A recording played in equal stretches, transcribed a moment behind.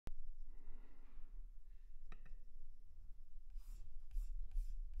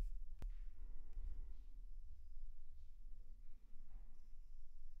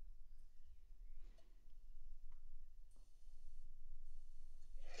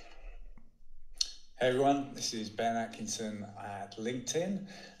Hey everyone, this is Ben Atkinson at LinkedIn,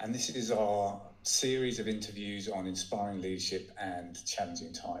 and this is our series of interviews on inspiring leadership and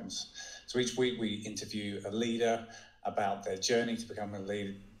challenging times. So each week we interview a leader about their journey to become a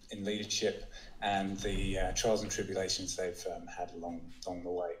leader in leadership and the trials and tribulations they've had along the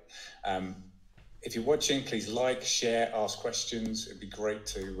way. If you're watching, please like, share, ask questions. It'd be great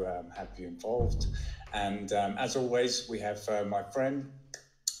to have you involved. And as always, we have my friend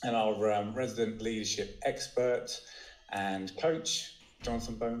and our resident leadership expert and coach,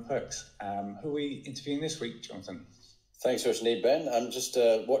 Jonathan Bowman-Perks. Who are we interviewing this week, Jonathan? Thanks very much, Ben. I'm just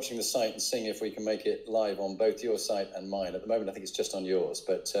watching the site and seeing if we can make it live on both your site and mine. At the moment, I think it's just on yours,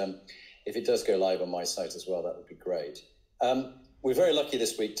 but if it does go live on my site as well, that would be great. We're very lucky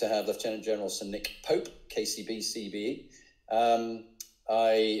this week to have Lieutenant General Sir Nick Pope, KCB CBE.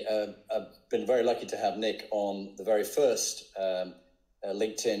 I've been very lucky to have Nick on the very first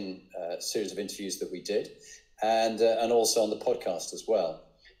LinkedIn series of interviews that we did, and also on the podcast as well,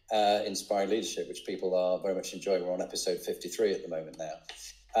 Inspiring Leadership, which people are very much enjoying. We're on episode 53 at the moment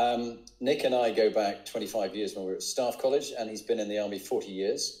now. Nick and I go back 25 years when we were at Staff College, and he's been in the Army 40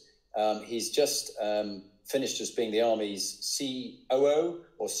 years. He's just finished as being the Army's COO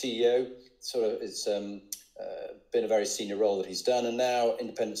or CEO. Sort of, it's been a very senior role that he's done, and now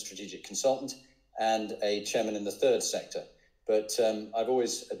independent strategic consultant and a chairman in the third sector. But I've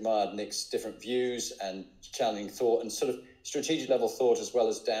always admired Nick's different views and challenging thought and sort of strategic level thought, as well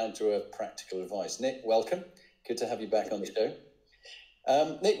as down to a practical advice. Nick, welcome. Good to have you back on the show.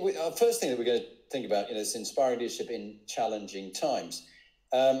 Nick, our first thing that we're going to think about, is inspiring leadership in challenging times.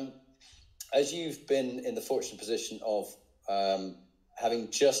 As you've been in the fortunate position of having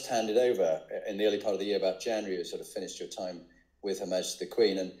just handed over in the early part of the year, about January, you sort of finished your time with Her Majesty the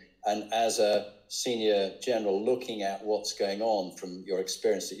Queen, and as a senior general looking at what's going on from your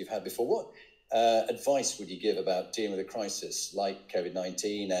experience that you've had before, what advice would you give about dealing with a crisis like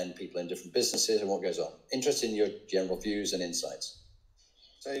COVID-19 and people in different businesses and what goes on? Interested in your general views and insights.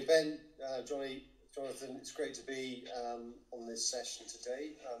 So Ben, Jonathan, it's great to be on this session today.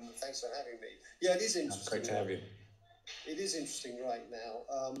 Thanks for having me. Yeah, it is interesting. Great to have you. It is interesting right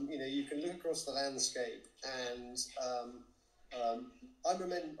now. You can look across the landscape and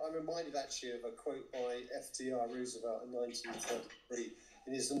I'm reminded actually of a quote by FDR Roosevelt in 1933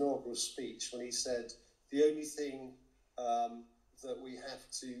 in his inaugural speech, when he said, "The only thing that we have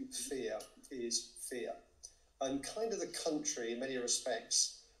to fear is fear." And kind of the country, in many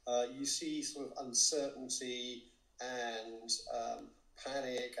respects, you see sort of uncertainty and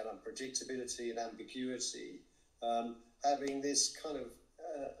panic and unpredictability and ambiguity, having this kind of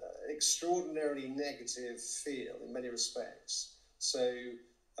extraordinarily negative feel in many respects. So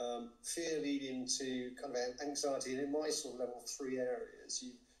fear leading to kind of anxiety, and in my sort of level 3 areas,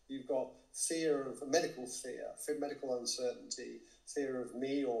 you've got fear of medical medical uncertainty, fear of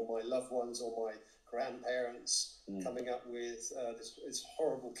me or my loved ones or my grandparents coming up with this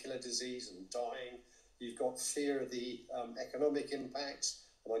horrible killer disease and dying. You've got fear of the economic impact.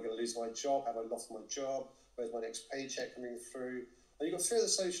 Am I going to lose my job? Have I lost my job? Where's my next paycheck coming through? And you've got fear of the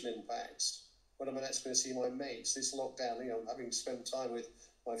social impacts. When am I next going to see my mates? This lockdown, I'm having spent time with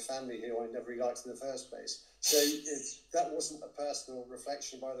my family who I never really liked in the first place. So that wasn't a personal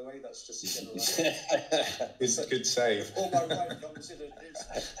reflection, by the way. That's just a general. It's a good save. Before my wife comes in and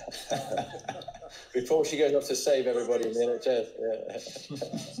Before she goes off to save everybody in the NHS.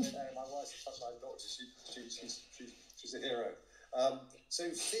 Yeah. My wife's a frontline doctor. She's a hero.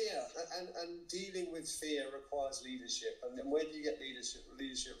 So fear and dealing with fear requires leadership. And where do you get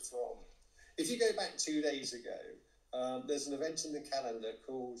leadership from? If you go back 2 days ago, there's an event in the calendar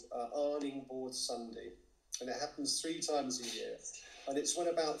called Arning Board Sunday, and it happens 3 times a year. And it's when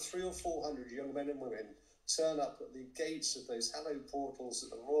about 300 or 400 young men and women turn up at the gates of those hallowed portals at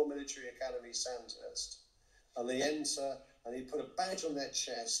the Royal Military Academy, Sandhurst, and they enter and they put a badge on their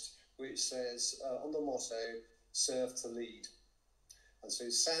chest which says, on the motto, "Serve to lead." And so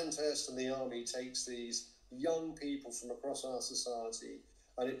Sandhurst and the Army takes these young people from across our society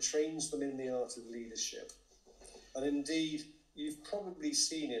and it trains them in the art of leadership. And indeed, you've probably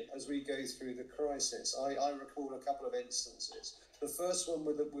seen it as we go through the crisis. I recall a couple of instances. The first one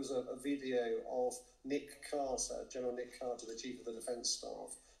was a video of Nick Carter, General Nick Carter, the Chief of the Defence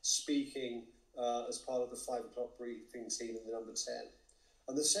Staff, speaking as part of the 5 o'clock briefing team in the number 10.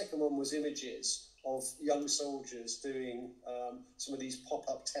 And the second one was images of young soldiers doing some of these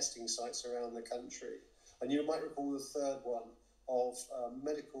pop-up testing sites around the country. And you might recall the third one of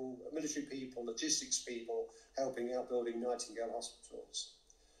military people, logistics people, helping out building Nightingale hospitals.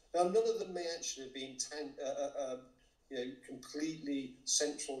 Now, none of them may actually have been completely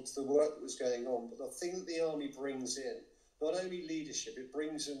central to the work that was going on. But the thing that the army brings in, not only leadership, it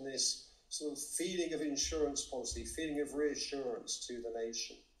brings in this sort of feeling of insurance policy, feeling of reassurance to the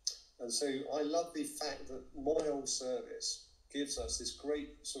nation. And so I love the fact that my old service gives us this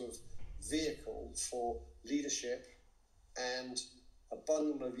great sort of vehicle for leadership and a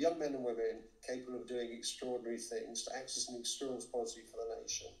bundle of young men and women capable of doing extraordinary things to act as an insurance policy for the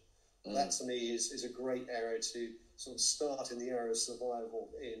nation. That to me is a great area to sort of start in the area of survival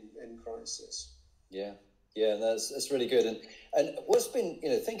in crisis. Yeah, that's really good. And what's been,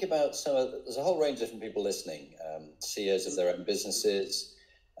 think about there's a whole range of different people listening, CEOs of their own businesses,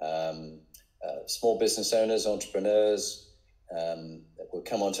 small business owners, entrepreneurs. We'll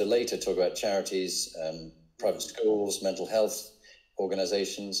come on to later talk about charities, private schools, mental health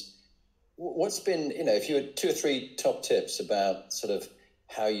organizations. What's been, if you had 2 or 3 top tips about sort of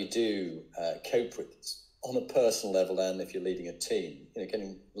how you do cope with this on a personal level, and if you're leading a team,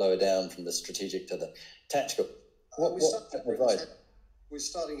 getting lower down from the strategic to the tactical. We're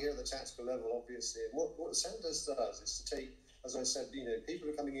starting here at the tactical level, obviously. And what Sandhurst does is to take, as I said, people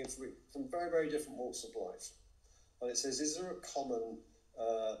are coming in from very, very different walks of life. And it says, is there a common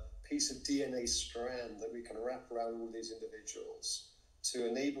piece of DNA strand that we can wrap around all these individuals to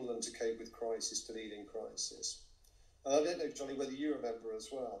enable them to cope with crisis, to lead in crisis? And I don't know, Johnny, whether you remember as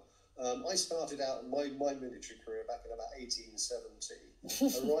well. I started out in my military career back in about 1870,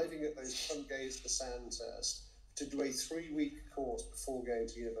 arriving at those front gates for Sandhurst to do a 3-week course before going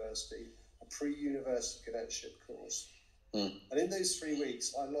to university, a pre-university cadetship course. And in those 3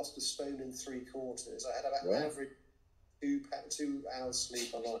 weeks, I lost 1 stone and 3 quarters. I had about average 2 hours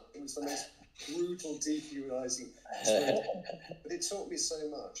sleep a night. It was the most brutal, dehumanizing experience. But it taught me so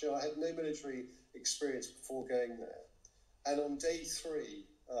much. I had no military experience before going there. And on day 3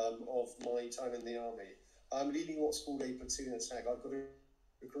 of my time in the army, I'm leading what's called a platoon attack. I've got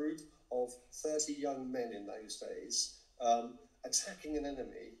a group of 30 young men in those days attacking an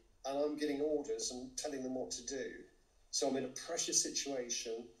enemy, and I'm getting orders and telling them what to do. So I'm in a pressure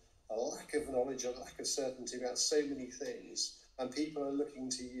situation, a lack of knowledge, a lack of certainty about so many things, and people are looking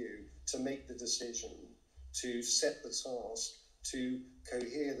to you to make the decision, to set the task, to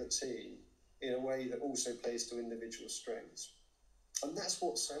cohere the team in a way that also plays to individual strengths. And that's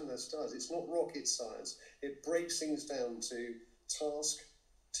what Sandhurst does. It's not rocket science. It breaks things down to task,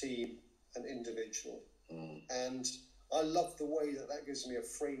 team, and individual. And I love the way that gives me a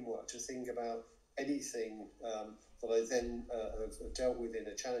framework to think about anything that I then have dealt with in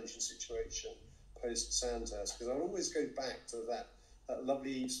a challenging situation post Sandhurst, because I always go back to that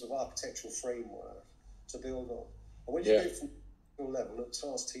lovely sort of architectural framework to build on. And when you go from level at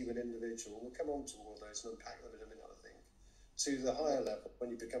task, team, and individual, we'll come on to all those and unpack them in a minute, I think, to the higher level, when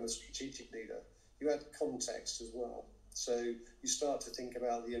you become a strategic leader, you add context as well. So you start to think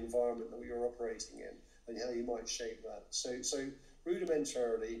about the environment that you're operating in and how you might shape that. So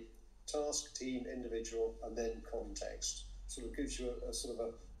rudimentarily, task, team, individual, and then context sort of gives you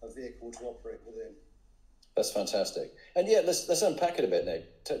a vehicle to operate within. That's fantastic. And let's unpack it a bit,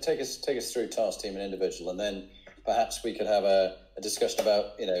 Nick. Take us through task, team, and individual, and then perhaps we could have a discussion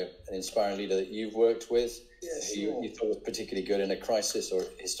about an inspiring leader that you've worked with, who you thought was particularly good in a crisis, or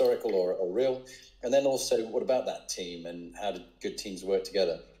historical or real, and then also what about that team and how did good teams work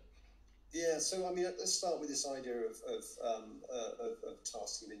together? Yeah, so I mean, let's start with this idea of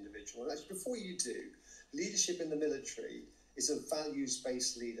task, team, individual. And actually, before you do, leadership in the military is a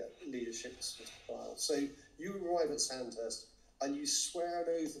values-based leadership style. So you arrive at Sandhurst and you swear an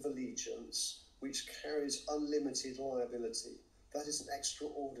oath of allegiance which carries unlimited liability. That is an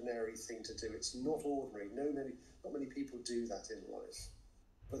extraordinary thing to do. It's not ordinary. Not many people do that in life.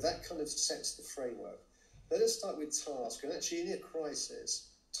 But that kind of sets the framework. Let us start with task. And actually, in a crisis,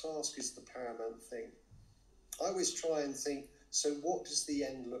 task is the paramount thing. I always try and think, so what does the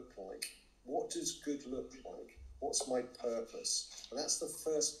end look like? What does good look like? What's my purpose? And that's the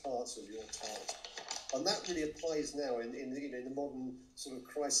first part of your task. And that really applies now in the modern sort of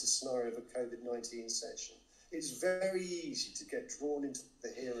crisis scenario of a COVID-19 session. It's very easy to get drawn into the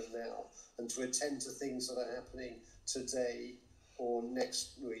here and now and to attend to things that are happening today or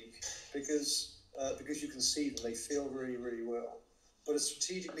next week because you can see that they feel really, really well. But a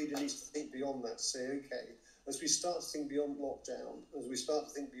strategic leader needs to think beyond that, to say, okay, as we start to think beyond lockdown, as we start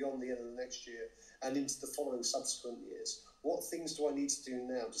to think beyond the end of the next year and into the following subsequent years, what things do I need to do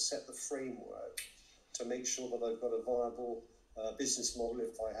now to set the framework to make sure that I've got a viable business model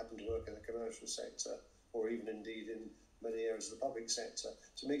if I happen to work in the commercial sector, or even indeed in many areas of the public sector,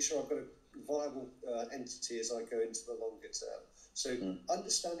 to make sure I've got a viable entity as I go into the longer term. So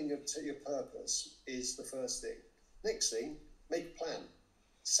understanding of your purpose is the first thing. Next thing, make a plan.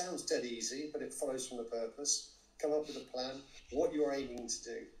 Sounds dead easy, but it follows from the purpose. Come up with a plan, what you're aiming to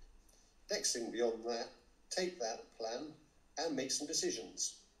do. Next thing beyond that, take that plan and make some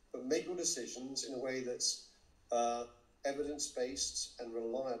decisions. But make your decisions in a way that's evidence-based and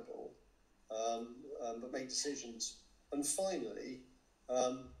reliable, but make decisions. And finally,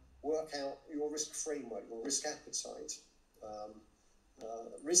 work out your risk framework, your risk appetite.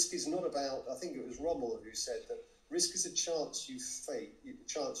 Risk is not about, I think it was Rommel who said that risk is a chance you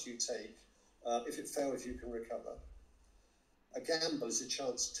take. If it fails, you can recover. A gamble is a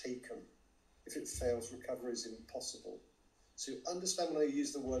chance taken. If it fails, recovery is impossible. So understand when I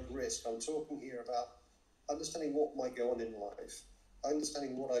use the word risk, I'm talking here about understanding what might go on in life,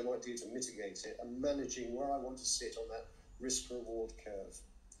 understanding what I might do to mitigate it, and managing where I want to sit on that risk-reward curve.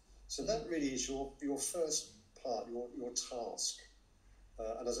 So that really is your first part, your task.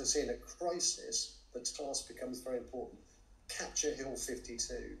 And as I say, in a crisis, the task becomes very important. Capture Hill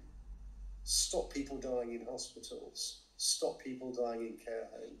 52. Stop people dying in hospitals. Stop people dying in care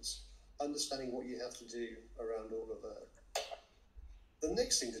homes. Understanding what you have to do around all of that. The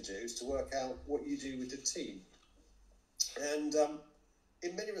next thing to do is to work out what you do with the team. And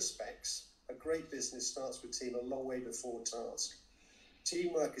in many respects, a great business starts with team a long way before task.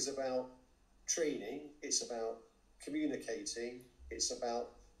 Teamwork is about training, it's about communicating, it's about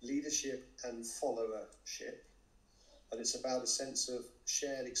leadership and followership, and it's about a sense of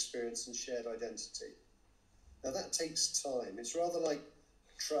shared experience and shared identity. Now that takes time. It's rather like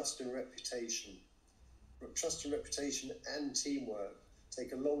trust and reputation. Trust and reputation and teamwork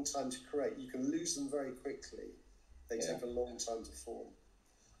take a long time to create. You can lose them very quickly. They take a long time to form.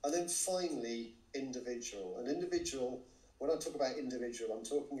 And then finally, individual. An individual, when I talk about individual, I'm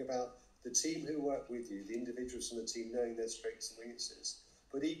talking about the team who work with you, the individuals in the team knowing their strengths and weaknesses,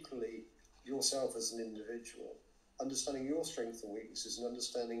 but equally yourself as an individual, understanding your strengths and weaknesses and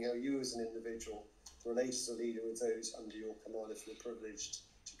understanding how you as an individual relate as a leader with those under your command if you're privileged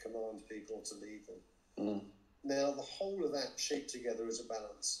to command people, to lead them. Mm. Now, the whole of that shaped together is a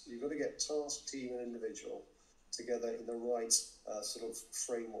balance. You've got to get task, team and individual together in the right sort of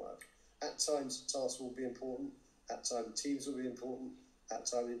framework. At times, tasks will be important. At times, teams will be important. At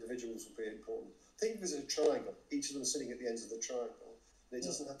times, individuals will be important. Think of it as a triangle, each of them sitting at the ends of the triangle. And it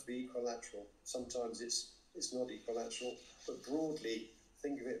doesn't have to be equilateral. Sometimes it's not equilateral, but broadly,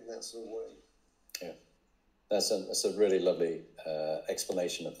 think of it in that sort of way. Yeah, that's a really lovely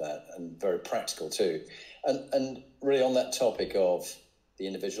explanation of that, and very practical too. And really on that topic of the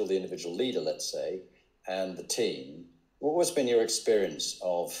individual leader, let's say, and the team, what's been your experience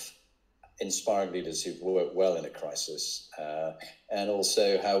of inspiring leaders who've worked well in a crisis, and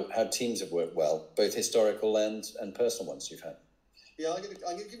also how teams have worked well, both historical and personal ones you've had? Yeah, I'm going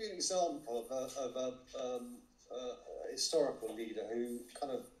to give you an example of a historical leader who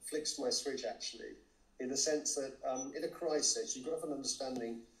kind of flicks my switch, actually, in the sense that in a crisis, you've got to have an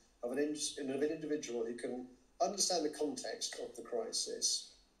understanding of an individual who can understand the context of the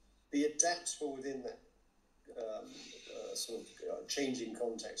crisis, be adaptable within that sort of changing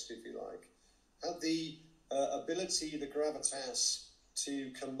context, if you like, have the ability, the gravitas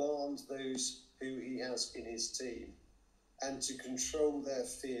to command those who he has in his team, and to control their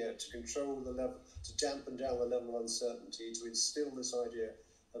fear, to control the level, to dampen down the level of uncertainty, to instill this idea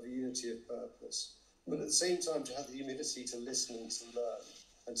of a unity of purpose. But at the same time, to have the humility to listen and to learn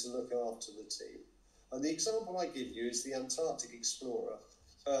and to look after the team. And the example I give you is the Antarctic explorer,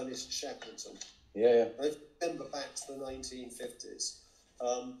 Ernest Shackleton. Yeah. I remember back to the 1950s.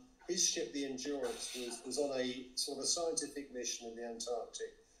 His ship, the Endurance, was on a sort of a scientific mission in the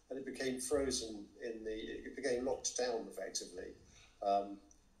Antarctic, and it became frozen it became locked down effectively,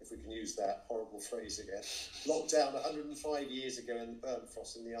 if we can use that horrible phrase again, locked down 105 years ago in the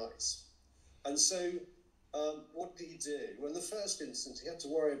permafrost in the ice. And so what did he do? Well, in the first instance, he had to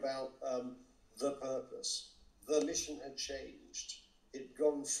worry about the purpose. The mission had changed. It'd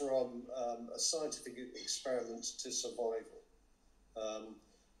gone from a scientific experiment to survival.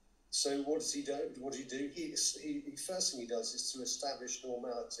 So what does he do? He first thing he does is to establish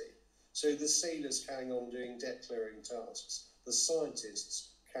normality. So the sailors carrying on doing deck clearing tasks. The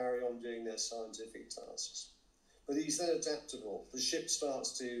scientists carry on doing their scientific tasks. But he's then adaptable. The ship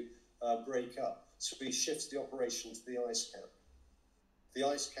starts to break up. So he shifts the operation to the ice cap. The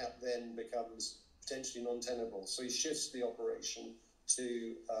ice cap then becomes potentially non-tenable. So he shifts the operation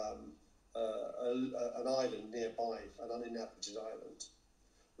to an island nearby, an uninhabited island.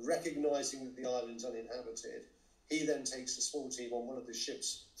 Recognising that the island's uninhabited, he then takes a small team on one of the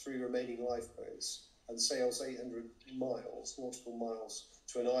ship's 3 remaining lifeboats and sails 800 miles, nautical miles,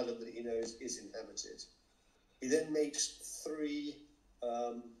 to an island that he knows is inhabited. He then makes 3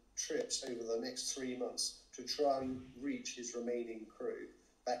 trips over the next 3 months to try and reach his remaining crew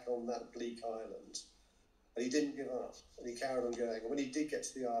back on that bleak island. And he didn't give up, and he carried on going. And when he did get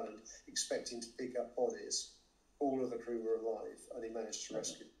to the island, expecting to pick up bodies, all of the crew were alive, and he managed to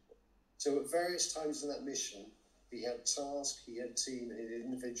rescue them. So at various times in that mission, he had task, he had team, and he had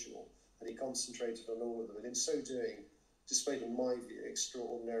individual, and he concentrated on all of them. And in so doing, displayed, in my view,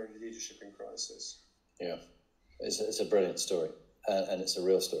 extraordinary leadership in crisis. Yeah, it's a brilliant story, and it's a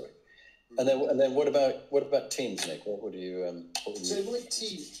real story. And then what about teams, Nick? What would you? So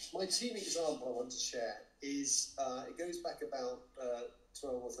my team example I want to share is it goes back about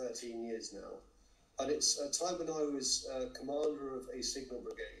 12 or 13 years now, and it's a time when I was commander of a signal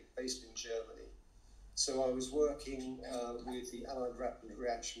brigade based in Germany. So I was working with the Allied Rapid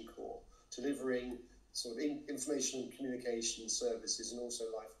Reaction Corps, delivering sort of information and communication services and also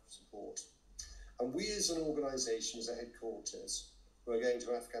life support. And we as an organisation, as a headquarters, were going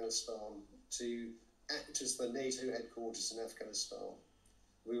to Afghanistan to act as the NATO headquarters in Afghanistan.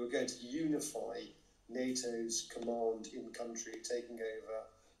 We were going to unify NATO's command in country, taking over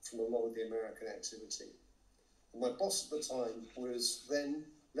from a lot of the American activity. And my boss at the time was then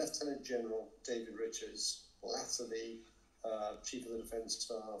Lieutenant General David Richards, latterly Chief of the Defence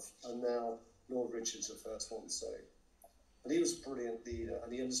Staff, and now Lord Richards of First Monso. And he was a brilliant leader,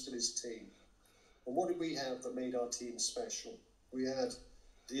 and he understood his team. And what did we have that made our team special? We had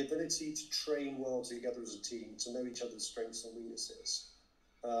the ability to train well together as a team, to know each other's strengths and weaknesses.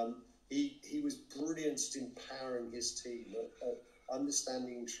 He was brilliant at empowering his team, at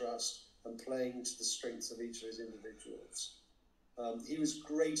understanding trust and playing to the strengths of each of his individuals. He was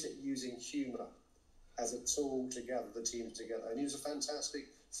great at using humour as a tool to gather the team together. And he was a fantastic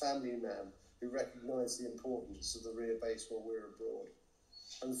family man who recognised the importance of the rear base while we were abroad.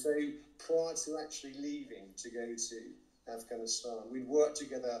 And so prior to actually leaving to go to Afghanistan, we worked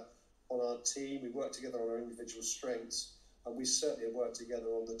together on our team, we worked together on our individual strengths, and we certainly worked together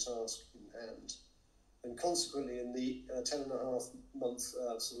on the task in hand. And consequently, in the 10.5-month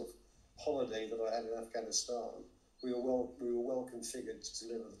sort of holiday that I had in Afghanistan, we were well configured to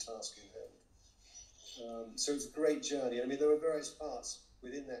deliver the task in hand. So it's a great journey. I mean, there were various parts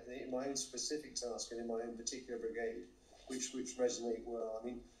within that, in my own specific task and in my own particular brigade, which resonate well. I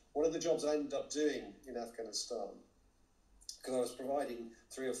mean, one of the jobs I ended up doing in Afghanistan, because I was providing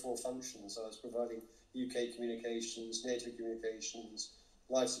 3 or 4 functions. I was providing UK communications, NATO communications,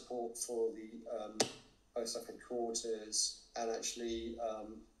 life support for the post headquarters, and actually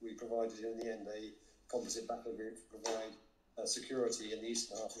we provided in the end a composite battle group to provide security in the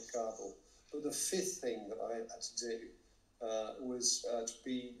eastern half of Kabul. But the 5th thing that I had to do was to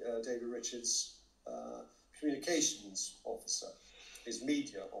be David Richards' communications officer, his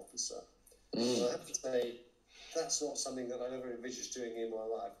media officer. And I have to say, that's not something that I never envisaged doing in my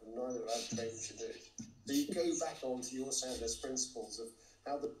life, and neither have I trained to do. So you go back onto your Sanders principles of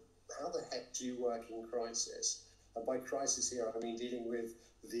how the heck do you work in crisis? And by crisis here, I mean dealing with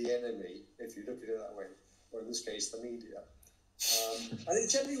the enemy, if you look at it that way, or in this case, the media. And it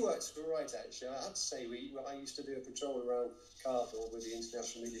generally works all right, actually. I have to say, I used to do a patrol around Kabul with the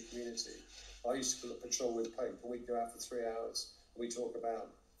international media community. I used to patrol with Pope, and we'd go out for 3 hours, and we'd talk about,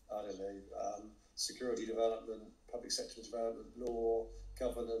 I don't know, security development, public sector development, law,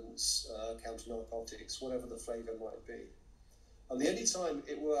 governance, counter-narcotics, whatever the flavour might be. And the only time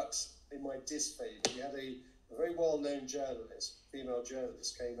it worked in my disfavour, we had a very well-known journalist, female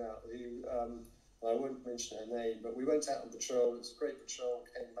journalist, came out who, I won't mention her name, but we went out on patrol. It was a great patrol,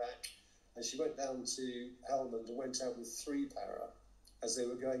 came back, and she went down to Helmand and went out with 3 para as they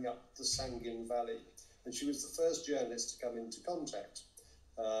were going up the Sangin Valley. And she was the first journalist to come into contact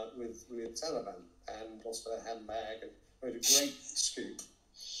with Taliban, and lost her handbag and wrote a great scoop.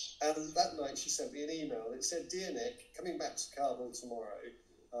 And that night she sent me an email. It said, "Dear Nick, coming back to Kabul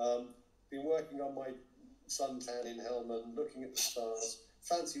tomorrow, been working on my suntan in Helmand, looking at the stars,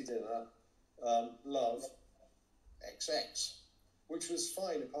 fancy dinner, love, XX." Which was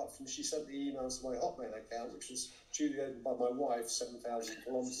fine, apart from she sent the emails to my Hotmail account, which was duly opened by my wife 7,000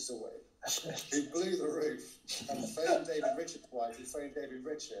 kilometres away, who blew the roof and phoned David Richards' wife, who phoned David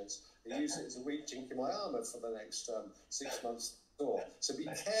Richards, who used it as a weak chink in my armour for the next 6 months tour. So be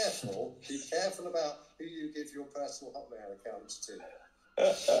careful about who you give your personal Hotmail accounts to.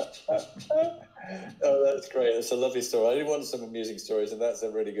 Oh, that's great. That's a lovely story. I did want some amusing stories, and that's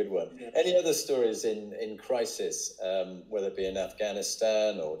a really good one. Yeah. Any other stories in crisis, whether it be in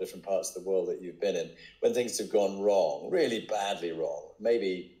Afghanistan or different parts of the world that you've been in, when things have gone wrong, really badly wrong,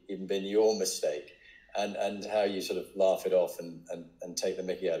 maybe even been your mistake, and how you sort of laugh it off and take the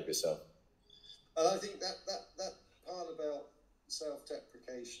mickey out of yourself? And I think that part about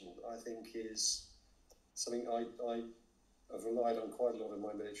self-deprecation, I think, is something I have relied on quite a lot in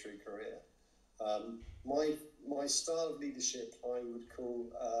my military career. My style of leadership I would call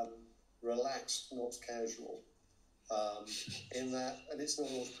relaxed, not casual. In that, and it's not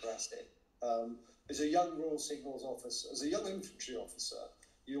autocratic. As a young Royal Signals officer, as a young infantry officer,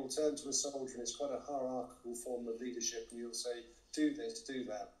 you'll turn to a soldier, and it's quite a hierarchical form of leadership, and you'll say, do this, do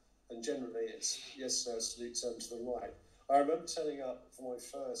that. And generally it's, yes sir, salute, turn to the right. I remember turning up for my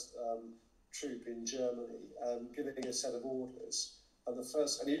first troop in Germany, giving a set of orders, and the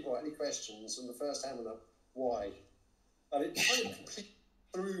first, and you've got any questions, and the first hand went up, why? And it kind of completely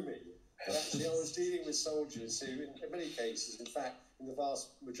threw me. But actually, I was dealing with soldiers who, in many cases, in fact, in the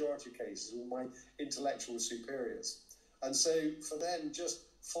vast majority of cases, were my intellectual superiors. And so for them, just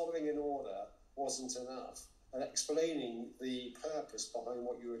following an order wasn't enough. And explaining the purpose behind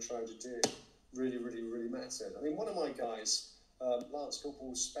what you were trying to do really, really, really mattered. I mean, one of my guys, Lance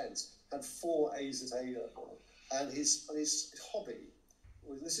Corporal Spence, had 4 A's at A level. And his hobby,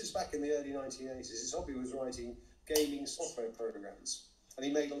 this is back in the early 1980s, his hobby was writing gaming software programs. And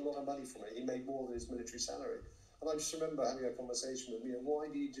he made a lot of money from it. He made more than his military salary. And I just remember having a conversation with him, why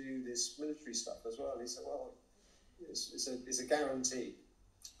do you do this military stuff as well? And he said, well, it's a guarantee.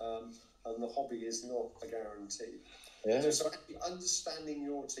 And the hobby is not a guarantee. Yeah. So actually understanding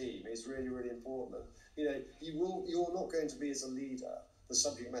your team is really, really important. You're not going to be, as a leader, the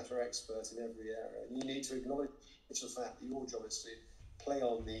subject matter expert in every area. And you need to acknowledge the fact that your job is to play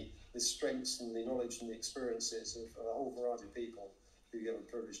on the strengths and the knowledge and the experiences of a whole variety of people who you have a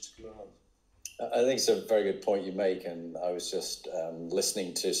privilege to command. I think it's a very good point you make, and I was just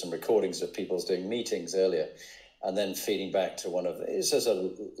listening to some recordings of people doing meetings earlier, and then feeding back to one of this as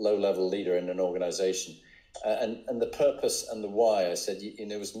a low-level leader in an organization, and the purpose and the why. I said,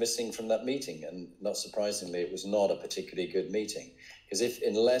 it was missing from that meeting, and not surprisingly, it was not a particularly good meeting, because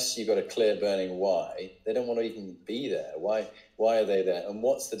unless you've got a clear burning why, they don't want to even be there. Why are they there, and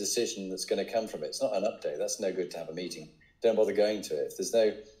what's the decision that's going to come from it? It's not an update. That's no good to have a meeting. Don't bother going to it. If there's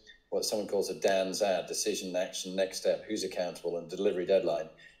no, what someone calls a Dan's ad, decision, action, next step, who's accountable, and delivery deadline,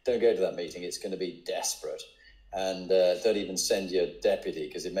 don't go to that meeting. It's going to be desperate. And don't even send your deputy,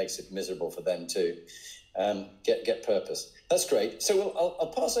 because it makes it miserable for them too. Get purpose. That's great. So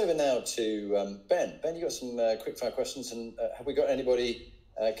I'll pass over now to Ben. Ben, you got some quick fire questions, and have we got anybody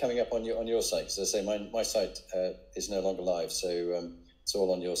coming up on your site? Because as I say, my site is no longer live, so it's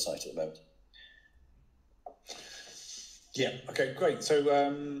all on your site at the moment. Yeah. Okay. Great. So,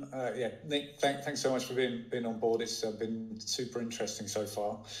 Nick, thanks so much for being on board. It's been super interesting so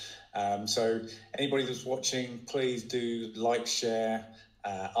far. So, anybody that's watching, please do like, share,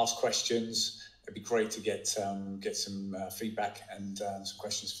 ask questions. It'd be great to get some feedback and some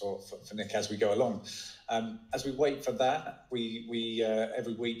questions for Nick as we go along. As we wait for that, we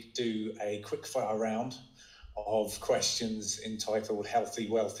every week do a quick fire round of questions entitled "Healthy,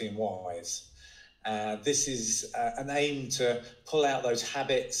 Wealthy, and Wise." This is an aim to pull out those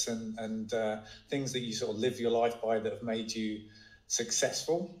habits and things that you sort of live your life by that have made you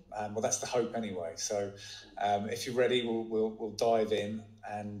successful. Well, that's the hope anyway. So if you're ready, we'll dive in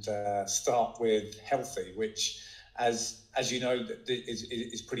and start with healthy, which, as you know,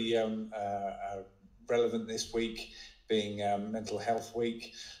 is pretty relevant this week, being Mental Health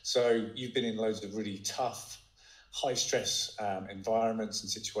Week. So you've been in loads of really tough, high stress environments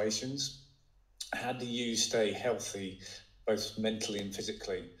and situations. How do you stay healthy, both mentally and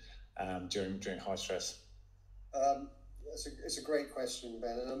physically, during high stress? It's a great question,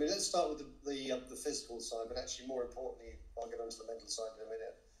 Ben. And I mean, let's start with the physical side, but actually, more importantly, I'll get onto the mental side in a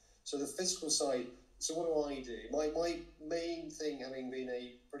minute. So the physical side. So what do? My main thing, having been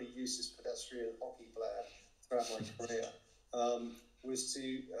a pretty useless pedestrian hockey player throughout my career, was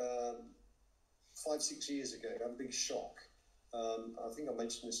to 5-6 years ago have a big shock. I think I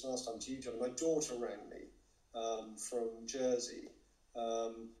mentioned this last time to you, John. My daughter rang me from Jersey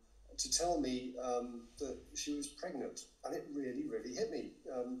to tell me that she was pregnant, and it really, really hit me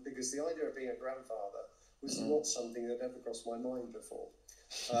because the idea of being a grandfather was not something that ever crossed my mind before.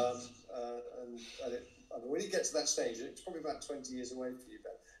 And when you get to that stage, it's probably about 20 years away for you,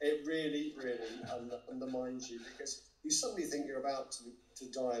 Ben. It really, really undermines you, because you suddenly think you're about to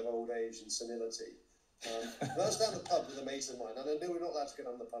die of old age and senility. I was down the pub with a mate of mine, and I know we're not allowed to get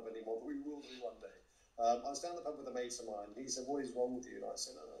on the pub anymore, but we will do one day. I was down the pub with a mate of mine, and he said, "What is wrong with you?" And I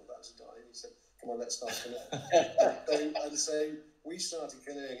said, "I'm about to die." And he said, "Come on, let's start canoeing." So we started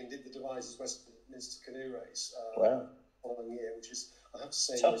canoeing and did the Devizes Westminster Canoe Race Wow. following year, which is, I have to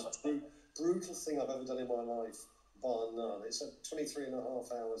say, the most brutal thing I've ever done in my life, bar none. It's 23 and a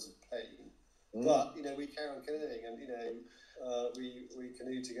half hours of pain. But we carry on canoeing, and we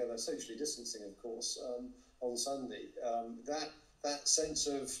canoe together, socially distancing, of course, on Sunday. That sense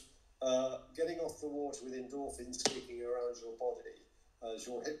of getting off the water with endorphins kicking around your body as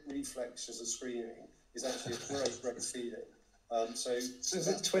your hip reflexes are screaming is actually a great feeling. So is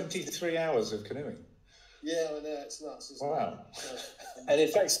it 23 hours of canoeing? Yeah, I know, it's nuts, isn't wow. it? And in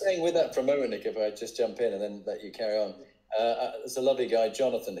fact, staying with that for a moment, Nick, if I just jump in and then let you carry on. There's a lovely guy,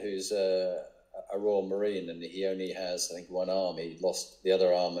 Jonathan, who's a Royal Marine, and he only has, I think, one arm. He lost the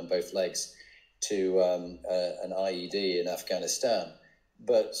other arm and both legs to an IED in Afghanistan.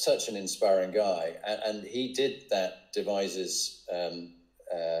 But such an inspiring guy. And he did that devices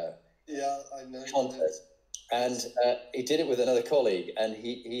yeah, I know. contest. And he did it with another colleague, and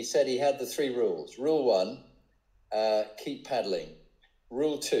he said he had the 3 rules. Rule 1, keep paddling.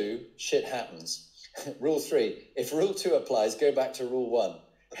 Rule 2, shit happens. Rule 3, if Rule 2 applies, go back to Rule 1,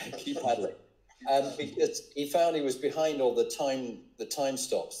 keep paddling. Because he found he was behind all the time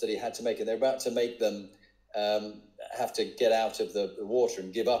stops that he had to make, and they're about to make them have to get out of the water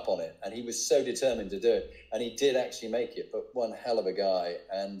and give up on it. And he was so determined to do it, and he did actually make it. But one hell of a guy,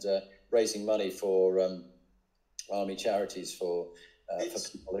 and raising money for army charities for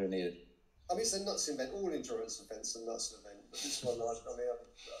people who need it. I mean, it's a nuts event. All endurance events are nuts event, but this one,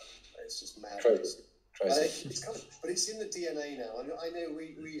 it's just mad. Crazy. It's kind of, but it's in the DNA now. I know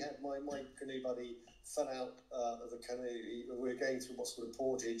we had my canoe buddy fell out of the canoe. We were going through what's called a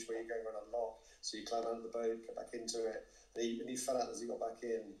portage, where you're going around a lock, so you climb out of the boat, get back into it. And he fell out as he got back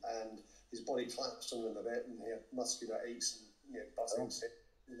in, and his body collapsed on him a bit, and he had muscular aches and buttocks hit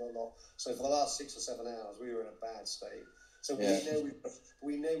a lot. So for the last 6 or 7 hours, we were in a bad state. So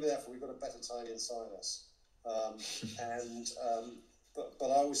we know therefore we've got a better time inside us, but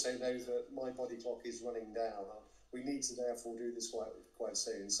I also know that my body clock is running down. We need to therefore do this quite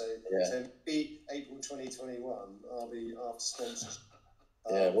soon. So be April 2021. I'll be after sponsors.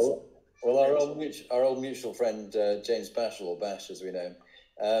 Well, our old mutual friend James Bashall, or Bash as we know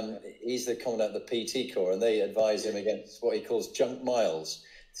him, he's the commandant of the PT Corps, and they advise him against what he calls junk miles.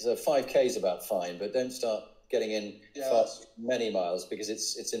 So 5K is about fine, but don't start getting in many miles, because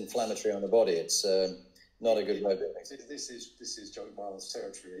it's inflammatory on the body. It's not a good way of doing it. This is junk miles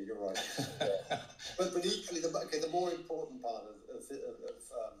territory. You're right. But equally, the more important part of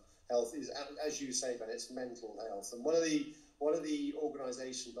health is, as you say, Ben, it's mental health. And one of the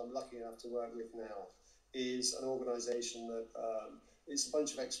organisations I'm lucky enough to work with now is an organisation that it's a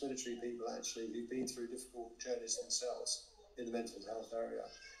bunch of ex-military people actually who've been through difficult journeys themselves in the mental health area.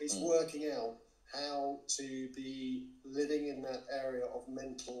 It's working out how to be living in that area of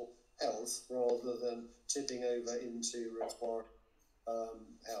mental health rather than tipping over into required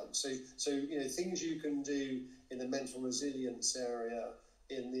help. So things you can do in the mental resilience area,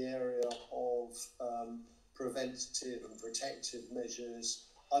 in the area of preventative and protective measures,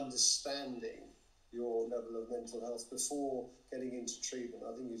 understanding your level of mental health before getting into treatment,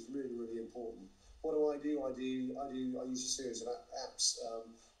 I think is really, really important. What do? I use a series of apps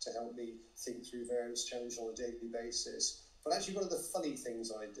to help me think through various challenges on a daily basis. But actually, one of the funny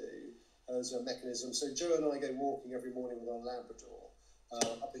things I do as a mechanism, so Joe and I go walking every morning with our Labrador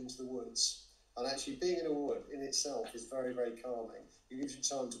up into the woods. And actually being in a wood in itself is very, very calming. It gives you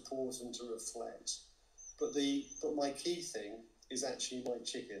time to pause and to reflect. But my key thing is actually my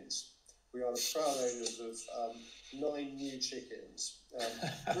chickens. We are the proud owners of 9 new chickens.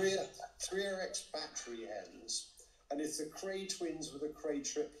 3 are ex-battery hens. And it's the Cray twins with the Cray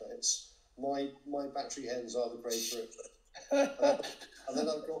triplets. My battery hens are the Cray triplets. And then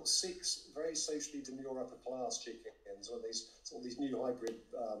I've got 6 very socially demure upper class chickens, or these new hybrid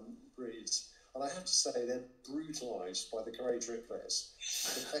breeds. And I have to say they're brutalised by the Cray triplets.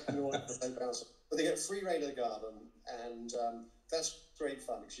 But they get free rein of the garden, and that's great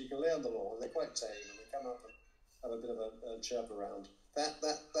fun because you can lay on the lawn. They're quite tame, and they come up and have a bit of a chirp around.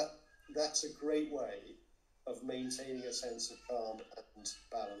 That's a great way of maintaining a sense of calm and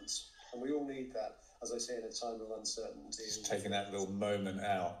balance, and we all need that, as I say, in a time of uncertainty. Just taking that little moment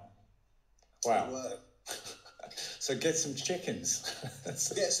out. Wow. So get some chickens. Get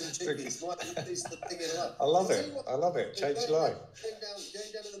some chickens. It's the thing in life. I love it. Change your life. Going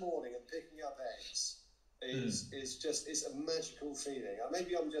down in the morning and picking up eggs is just, it's a magical feeling.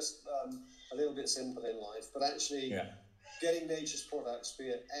 Maybe I'm just a little bit simple in life, but actually getting nature's products, be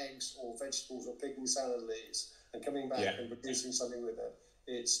it eggs or vegetables or picking salad leaves, and coming back and producing something with it,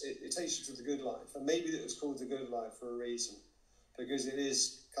 it takes you to the good life. And maybe it was called the good life for a reason, because it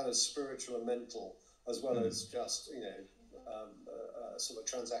is kind of spiritual and mental, as well as just, sort of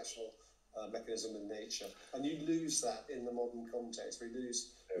transactional mechanism in nature, and you lose that in the modern context. We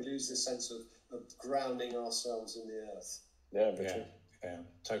lose this sense of grounding ourselves in the earth. Yeah,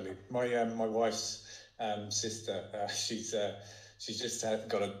 totally. My wife's sister, she's just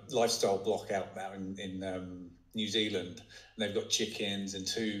got a lifestyle block out now in New Zealand, and they've got chickens and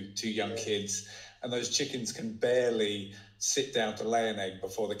two young kids, and those chickens can barely sit down to lay an egg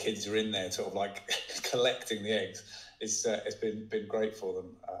before the kids are in there, sort of like collecting the eggs. It's been great for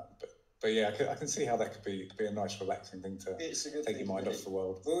them, but yeah, I can see how that could be a nice relaxing thing to take your mind off the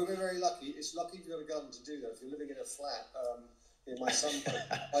world. Well, we're very lucky. It's lucky if you've got a garden to do that. If you're living in a flat, my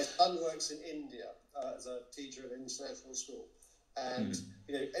son works in India as a teacher at an international school, and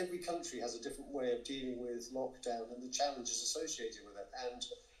every country has a different way of dealing with lockdown and the challenges associated with it. And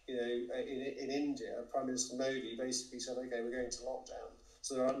in India, Prime Minister Modi basically said, "Okay, we're going to lockdown,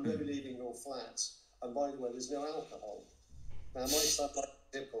 so there are no leaving your flats. And by the way, there's no alcohol." Now, my son likes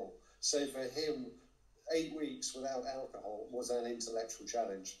tipple, so for him, 8 weeks without alcohol was an intellectual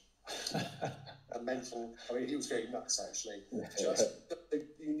challenge. A mental, I mean, he was going nuts, actually. Just,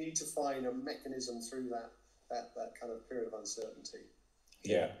 you need to find a mechanism through that kind of period of uncertainty.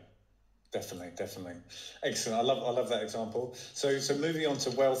 Yeah, definitely. Excellent. I love that example. So moving on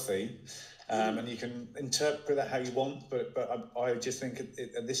to wealthy, and you can interpret that how you want, but I just think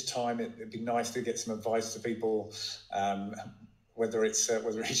at this time it'd be nice to get some advice to people, whether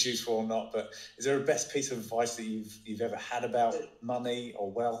it's useful or not. But is there a best piece of advice that you've ever had about money or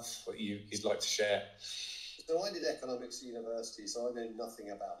wealth that you'd like to share? So I did economics at university, so I know nothing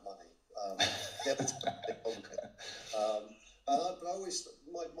about money. But I always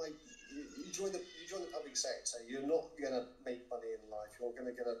you join the public sector, you're not going to make money in life. You're going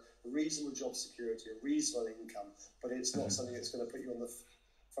to get a reasonable job security, a reasonable income, but it's not something that's going to put you on the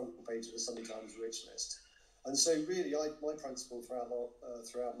front page of the Sunday Times rich list. And so really, my principle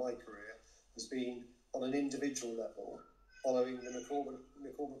throughout my career has been on an individual level, following the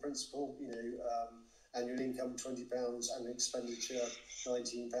McCormick principle, annual income £20, annual expenditure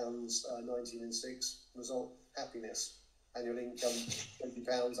 £19, 19 and 6, result happiness. Annual income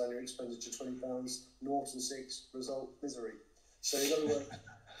 £20, annual expenditure £20, 0 and 6, result misery. So in other words,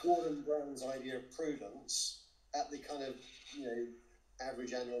 Gordon Brown's idea of prudence at the kind of,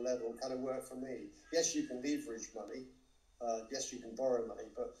 average annual level kind of worked for me. Yes, you can leverage money. Yes, you can borrow money,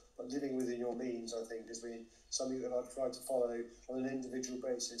 but living within your means, I think, has been something that I've tried to follow on an individual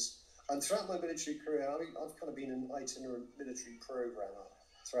basis. And throughout my military career, I've kind of been an itinerant military programmer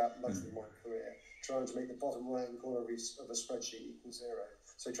throughout much of my career, trying to make the bottom right corner of a spreadsheet equal zero.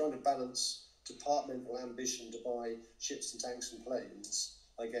 So trying to balance departmental ambition to buy ships and tanks and planes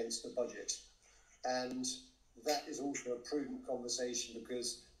against the budget. And that is also a prudent conversation,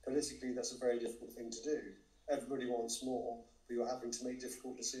 because politically that's a very difficult thing to do. Everybody wants more, but you're having to make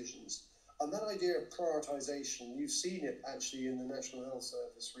difficult decisions. And that idea of prioritisation, you've seen it actually in the National Health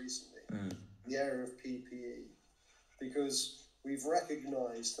Service recently, the area of PPE, because we've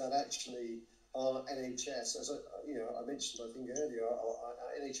recognised that actually our NHS, as I mentioned, I think earlier, our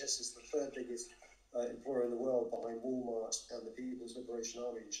NHS is the third biggest employer in the world behind Walmart and the People's Liberation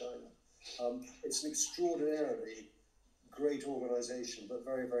Army in China. It's an extraordinarily great organisation, but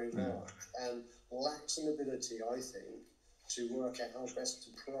very, very large, and lacks an ability, I think, to work out how best to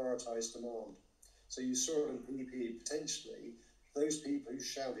prioritise demand. So you saw in PP potentially those people who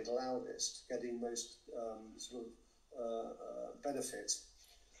shouted loudest getting most benefit,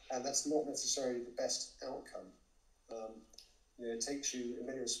 and that's not necessarily the best outcome. It takes you in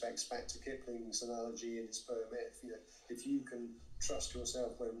many respects back to Kipling's analogy in his poem if you can trust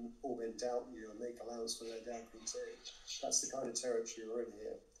yourself when all men doubt you and make allowance for their doubting too. That's the kind of territory we're in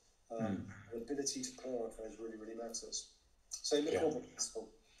here. The ability to prioritise really, really matters. So McCormick principle.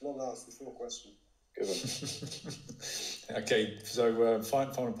 Long answer, short question. Good one. Okay, so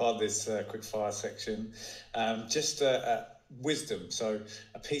final part of this quick fire section. Just wisdom. So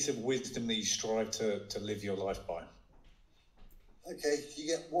a piece of wisdom that you strive to live your life by. Okay, you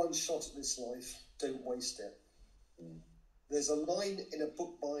get one shot at this life. Don't waste it. There's a line in a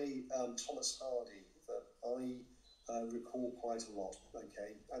book by Thomas Hardy that I recall quite a lot.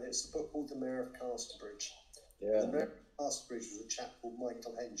 Okay, and it's a book called The Mayor of Casterbridge. Yeah. The Mayor of Casterbridge was a chap called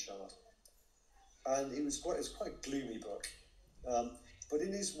Michael Henchard, and it was quite a gloomy book. But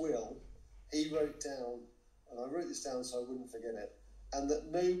in his will, he wrote down, and I wrote this down so I wouldn't forget it, and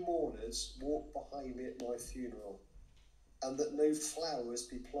that no mourners walk behind me at my funeral, and that no flowers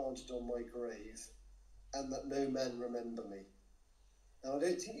be planted on my grave, and that no man remember me. Now, I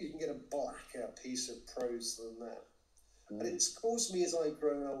don't think you can get a blacker piece of prose than that. And it's caused me, as I've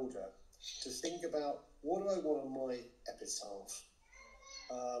grown older, to think about what do I want on my epitaph.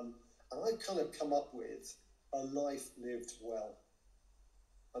 And I've kind of come up with a life lived well.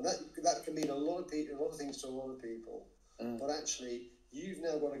 And that can mean a lot of people, a lot of things to a lot of people. But actually, you've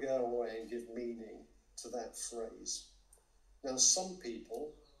now got to go away and give meaning to that phrase. Now, for some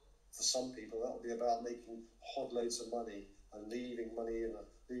people, that will be about making hod loads of money and leaving money and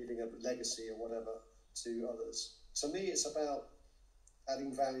leaving a legacy or whatever to others. To me, it's about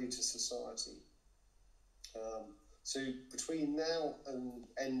adding value to society. So between now and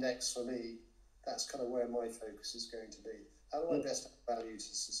NNext for me, that's kind of where my focus is going to be. How do I best add value to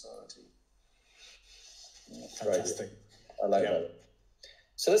society? Fantastic. I like that.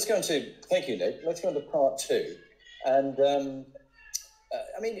 So let's go into, thank you, Nick. Let's go into part 2. And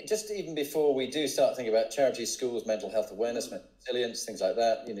I mean, just even before we do start thinking about charities, schools, mental health awareness, mental resilience, things like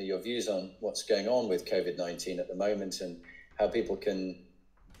that, you know, your views on what's going on with COVID-19 at the moment and how people can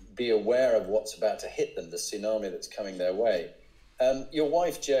be aware of what's about to hit them, the tsunami that's coming their way. Your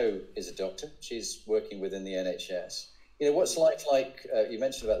wife, Jo, is a doctor. She's working within the NHS. You know, what's life like, you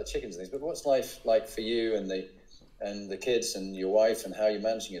mentioned about the chickens and things, but what's life like for you and the kids and your wife and how you're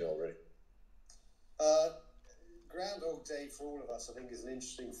managing it all, really? Groundhog Day for all of us, I think, is an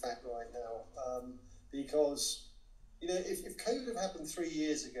interesting fact right now, because, you know, if COVID had happened 3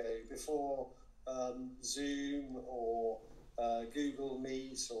 years ago before Zoom or Google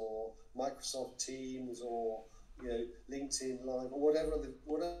Meet or Microsoft Teams or, you know, LinkedIn Live or whatever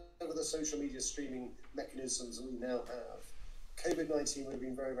the social media streaming mechanisms that we now have, COVID-19 would have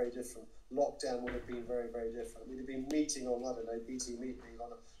been very, very different. Lockdown would have been very, very different. We'd have been meeting on, I don't know, BT Meet Me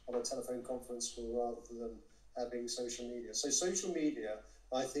on a telephone conference call rather than having social media. So social media,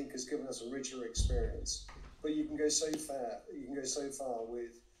 I think, has given us a richer experience. But you can go so far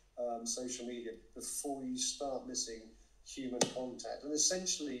with social media before you start missing human contact. And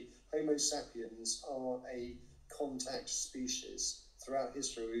essentially, Homo sapiens are a contact species. Throughout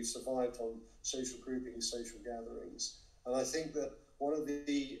history, we've survived on social groupings, social gatherings. And I think that one of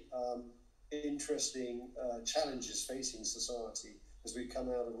the interesting challenges facing society as we come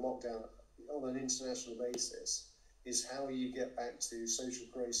out of lockdown on an international basis is how you get back to social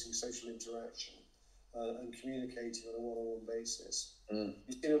gracing, social interaction, and communicating on a one-on-one basis. You've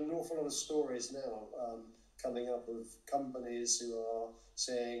seen an awful lot of stories now coming up of companies who are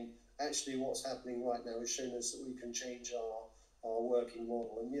saying, actually what's happening right now is showing us that we can change our working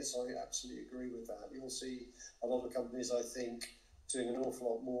model. And yes, I absolutely agree with that. You'll see a lot of companies, I think, doing an awful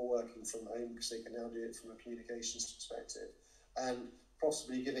lot more working from home because they can now do it from a communications perspective, and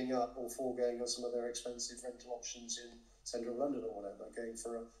possibly giving up or foregoing on some of their expensive rental options in central London or whatever, going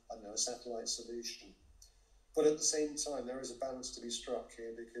for a satellite solution. But at the same time, there is a balance to be struck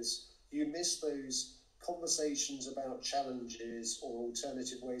here, because you miss those conversations about challenges or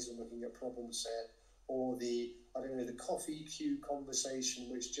alternative ways of looking at problem set, or the coffee queue conversation,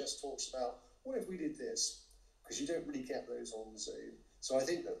 which just talks about, what if we did this? Because you don't really get those on Zoom. So I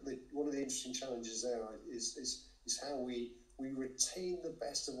think that one of the interesting challenges there is how we retain the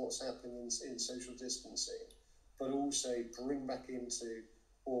best of what's happening in social distancing, but also bring back into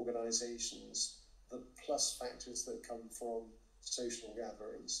organisations the plus factors that come from social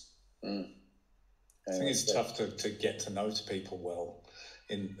gatherings. I think it's tough to get to know people well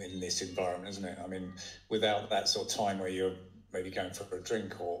in this environment, isn't it? I mean, without that sort of time where you're maybe going for a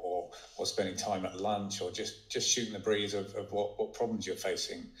drink or spending time at lunch or just shooting the breeze of what problems you're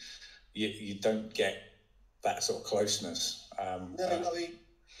facing, you don't get that sort of closeness. I mean,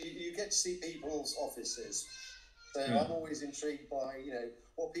 you get to see people's offices. So I'm always intrigued by, you know,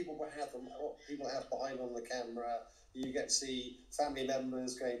 what people have behind on the camera. You get to see family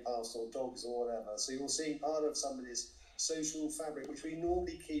members going past or dogs or whatever. So you're seeing part of somebody's social fabric, which we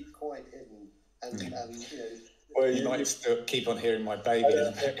normally keep quite hidden. And you know, well, you might still keep on hearing my baby in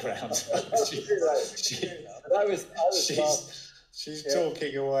the background. She's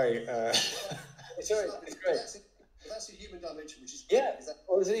talking away. It's great. That's a human dimension, which is great. Yeah.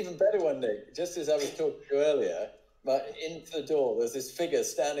 Well, there's an even better one, Nick. Just as I was talking to you earlier, but into the door, there's this figure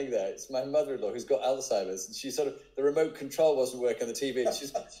standing there. It's my mother-in-law who's got Alzheimer's, and she the remote control wasn't working on the TV, and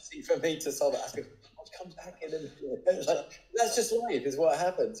she's waiting for me to solve it. Asking, come back in, and like, that's just life, is what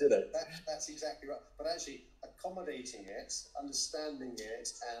happens, you know. That's exactly right. But actually, accommodating it, understanding it,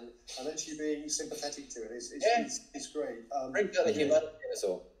 and actually being sympathetic to it is great. Bring out the humanity in us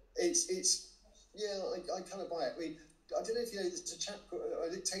all. I kind of buy it. I mean, I don't know if you know, there's a chap,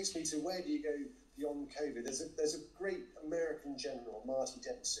 it takes me to where do you go beyond COVID. There's a great American general, Marty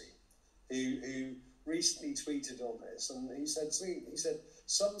Dempsey, who recently tweeted on this, and he said,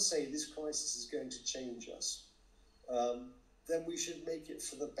 some say this crisis is going to change us. Then we should make it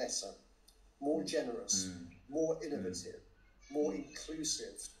for the better, more generous, more innovative, more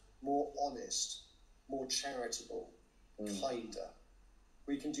inclusive, more honest, more charitable, kinder.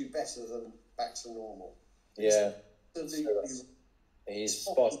 We can do better than back to normal. Yeah. Absolutely. He's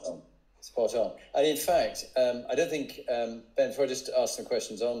spot on. Spot on. And in fact, I don't think, Ben, before I just ask some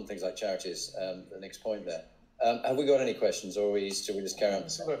questions on things like charities, the next point there, have we got any questions, or should we just carry on?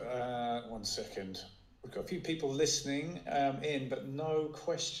 Look, 1 second. We've got a few people listening in, but no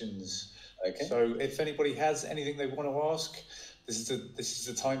questions. Okay. So if anybody has anything they want to ask, this is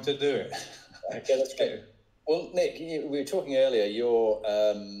the time to do it. Okay, that's great. Well, Nick, we were talking earlier. You're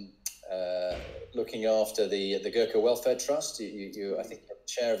looking after the Gurkha Welfare Trust. You I think, you're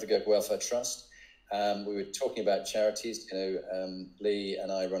chair of the Gurkha Welfare Trust. We were talking about charities. Lee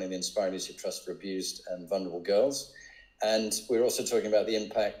and I running the Inspiring Leadership Trust for Abused and Vulnerable Girls, and we were also talking about the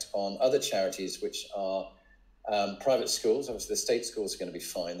impact on other charities, which are private schools. Obviously, the state schools are going to be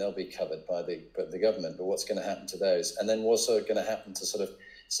fine; they'll be covered by the government. But what's going to happen to those? And then what's going to happen to sort of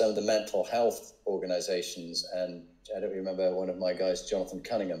some of the mental health organisations? And I don't remember one of my guys, Jonathan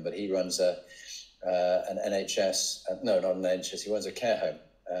Cunningham, but he runs an NHS. No, not an NHS. He runs a care home.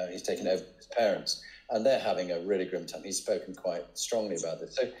 He's taken over his parents, and they're having a really grim time. He's spoken quite strongly about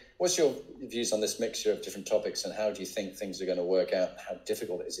this. So what's your views on this mixture of different topics, and how do you think things are going to work out? How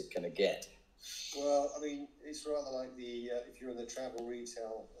difficult is it going to get? Well, I mean, it's rather like if you're in the travel,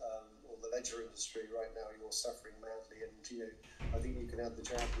 retail, or the leisure industry right now, you're suffering madly, and I think you can add the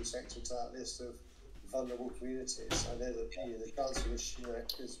charitable sector to that list of vulnerable communities. I know that the Chancellor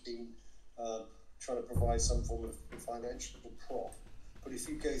has been trying to provide some form of financial prop, but if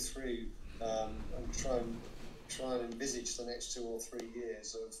you go through and try and envisage the next 2 or 3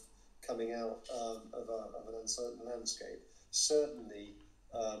 years of coming out of an uncertain landscape, certainly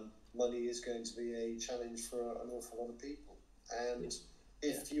money is going to be a challenge for an awful lot of people. And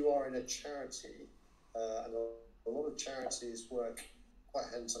if you are in a charity, and a lot of charities work quite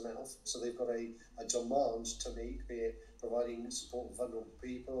hand to mouth, so they've got a demand to meet, be it providing support for vulnerable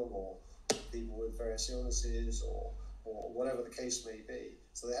people or people with various illnesses or whatever the case may be.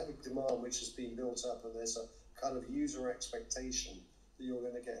 So they have a demand which has been built up, and there's a kind of user expectation that you're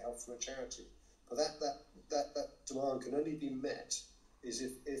going to get help from a charity. But that demand can only be met is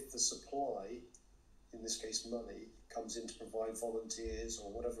if the supply, in this case money, comes in to provide volunteers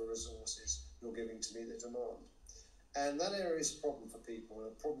or whatever resources you're giving to meet the demand. And that area is a problem for people, and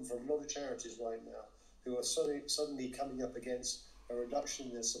a problem for a lot of charities right now who are suddenly coming up against a reduction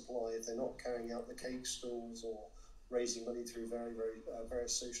in their supply if they're not carrying out the cake stalls or raising money through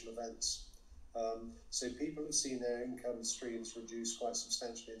various social events. So people have seen their income streams reduced quite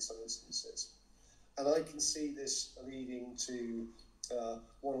substantially in some instances. And I can see this leading to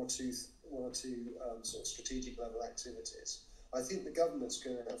one or two sort of strategic level activities. I think the government's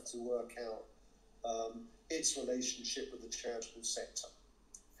going to have to work out its relationship with the charitable sector.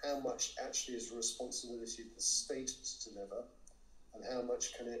 How much actually is a responsibility of the state to deliver, and how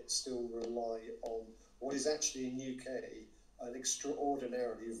much can it still rely on what is actually in UK an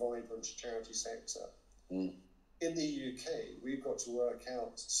extraordinarily vibrant charity sector. In the UK, we've got to work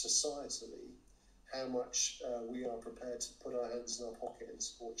out societally how much we are prepared to put our hands in our pocket and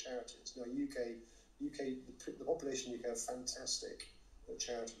support charities. Now, the population in the UK are fantastic at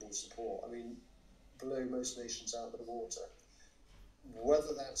charitable support. I mean, below most nations out of the water.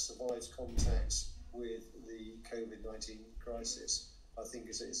 Whether that survives contact with the COVID-19 crisis, I think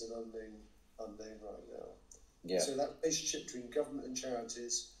is an unknown right now. Yeah. So that relationship between government and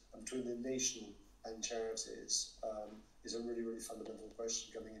charities, and between the nation and charities, is a really, really fundamental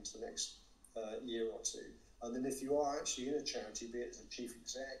question coming into the next year or two. And then if you are actually in a charity, be it as a chief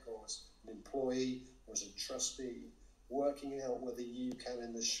exec or as an employee or as a trustee, working out whether you can,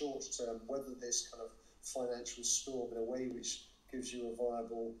 in the short term, weather this kind of financial storm in a way which gives you a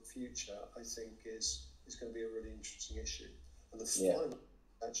viable future, I think is going to be a really interesting issue. And the final,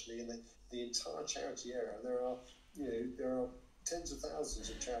 actually, in the entire charity area, there are tens of thousands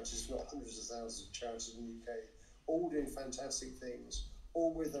of charities, if not hundreds of thousands of charities in the UK, all doing fantastic things,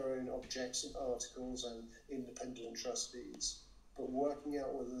 all with their own objects and articles and independent trustees, but working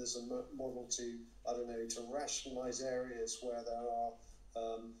out whether there's a model to rationalise areas where there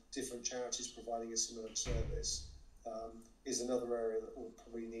are different charities providing a similar service is another area that will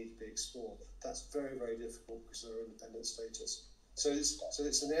probably need to be explored. That's very, very difficult because of their independent status. So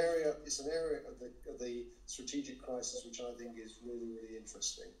it's an area of the strategic crisis which I think is really, really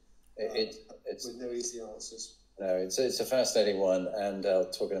interesting. It's with no easy answers. No, it's a fascinating one, and I'll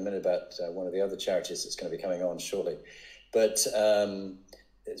talk in a minute about one of the other charities that's going to be coming on shortly. But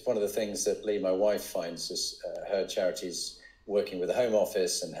it's one of the things that Lee, my wife, finds is her charities working with the Home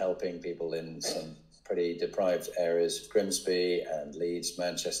Office and helping people in some pretty deprived areas of Grimsby and Leeds,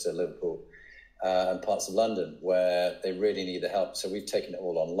 Manchester, Liverpool, and parts of London where they really need the help. So we've taken it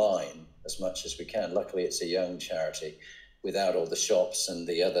all online as much as we can. Luckily, it's a young charity without all the shops and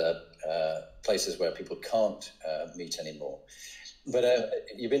the other places where people can't meet anymore. But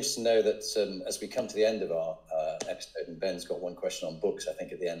you'd be interested to know that as we come to the end of our episode, and Ben's got one question on books, I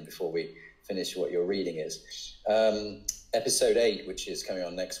think, at the end before we finish what your reading is. Episode 8, which is coming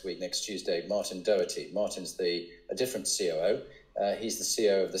on next week, next Tuesday, Martin Doherty. Martin's a different COO. He's the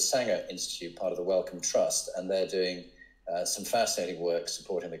CEO of the Sanger Institute, part of the Wellcome Trust, and they're doing some fascinating work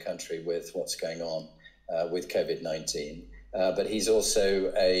supporting the country with what's going on with COVID-19. But he's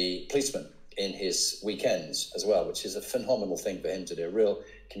also a policeman in his weekends as well, which is a phenomenal thing for him to do, a real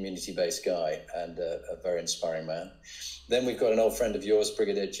community-based guy and a very inspiring man. Then we've got an old friend of yours,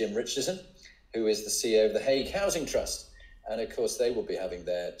 Brigadier Jim Richardson, who is the CEO of the Hague Housing Trust. And of course, they will be having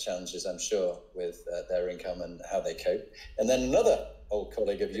their challenges, I'm sure, with their income and how they cope. And then another old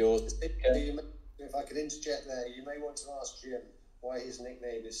colleague of yours. If I could interject there, you may want to ask Jim why his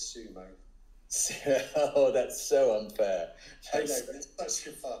nickname is Sumo. Oh, that's so unfair. I know, but it's such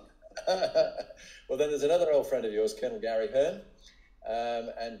good fun. Well, then there's another old friend of yours, Colonel Gary Hearn.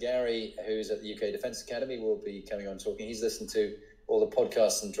 And Gary, who's at the UK Defence Academy, will be coming on talking. He's listened to all the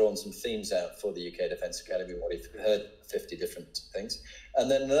podcasts and drawn some themes out for the UK Defence Academy, what he's heard 50 different things.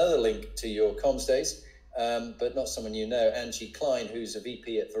 And then another link to your comms days, but not someone you know, Angie Klein, who's a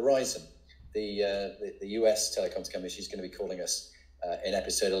VP at Verizon, the US telecoms company. She's going to be calling us in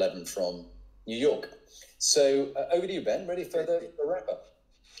episode 11 from New York. So over to you, Ben, ready for the wrap-up.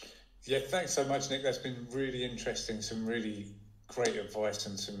 Yeah, thanks so much, Nick. That's been really interesting, some really great advice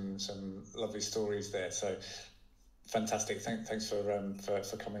and some lovely stories there. So fantastic. Thanks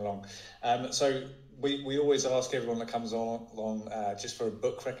for coming along. So we always ask everyone that comes along just for a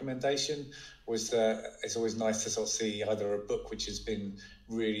book recommendation. It's always nice to sort of see either a book which has been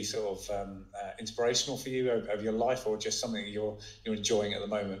really sort of inspirational for you over your life, or just something you're enjoying at the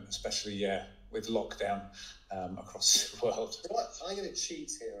moment, especially with lockdown across the world. I'm going to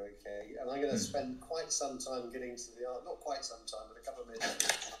cheat here, okay? And I'm going to spend quite some time getting to not quite some time, but a couple of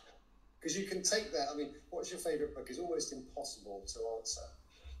minutes. Because you can take that. I mean, what's your favourite book is almost impossible to answer.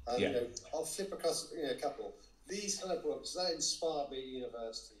 And, I'll flip across a couple. These kind of books, that inspired me at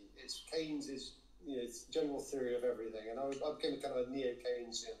university. It's Keynes's general theory of everything. And I became kind of a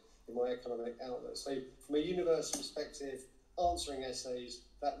neo-Keynesian in my economic outlook. So from a university perspective, answering essays,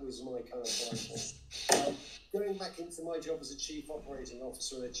 that was my kind of Bible. Going back into my job as a chief operating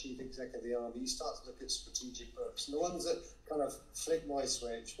officer and a chief exec of the army, you start to look at strategic books. And the ones that kind of flicked my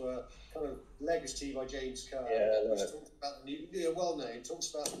switch were kind of Legacy by James Kerr, which talks about well-known, talks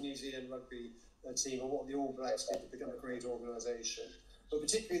about the New Zealand rugby team and what the All Blacks did to become a great organisation. But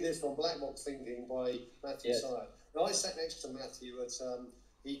particularly this one, Black Box Thinking by Matthew Sire. Now, I sat next to Matthew at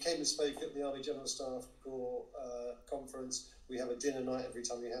he came and spoke at the Army General Staff Corps conference. We have a dinner night every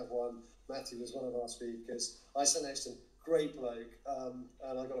time we have one. Matthew was one of our speakers. I sat next to him, great bloke, and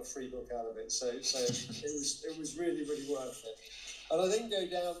I got a free book out of it. So it was really, really worth it. And I then go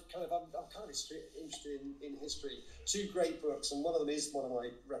down, I'm kind of interested in history. Two great books, and one of them is one of my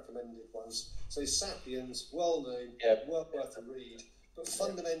recommended ones. So Sapiens, well-known, well worth a read. But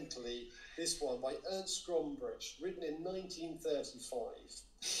fundamentally, this one by Ernst Gombrich, written in 1935.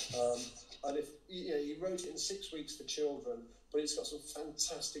 And he wrote it in 6 weeks for children, but it's got some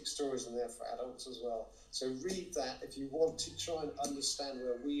fantastic stories in there for adults as well. So read that if you want to try and understand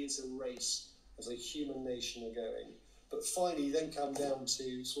where we as a race, as a human nation, are going. But finally, then come down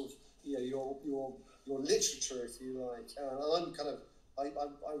to sort of your literature, if you like. And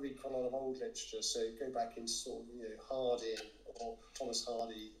I read quite a lot of old literature, so go back into sort of Harding or Thomas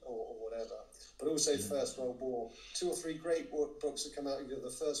Hardy or whatever. But also First World War. 2 or 3 great books that come out either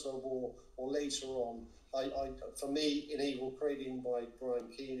the First World War or later on. For me, In Evil Trading by Brian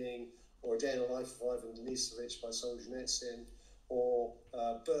Keening, or A Day in the Life of Ivan Denisovich by Solzhenitsyn, or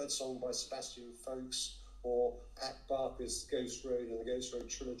Birdsong by Sebastian Folkes, or Pat Barker's Ghost Road and the Ghost Road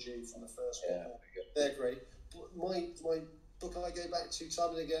trilogy from the First World War. They're great. My book I go back to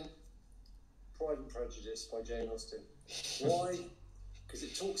time and again, Pride and Prejudice by Jane Austen. Why? Because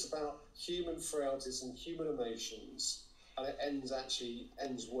it talks about human frailties and human emotions, and it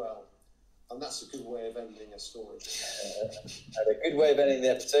ends well. And that's a good way of ending a story. And a good way of ending the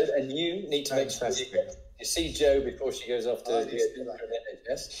episode. And you need to make sure you see Jo before she goes off to the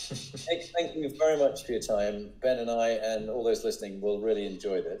NHS. Thank you very much for your time. Ben and I and all those listening will really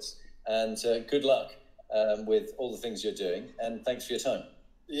enjoy this. And good luck with all the things you're doing. And thanks for your time.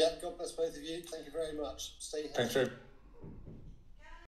 Yeah, God bless both of you. Thank you very much. Stay healthy. Thanks, Drew.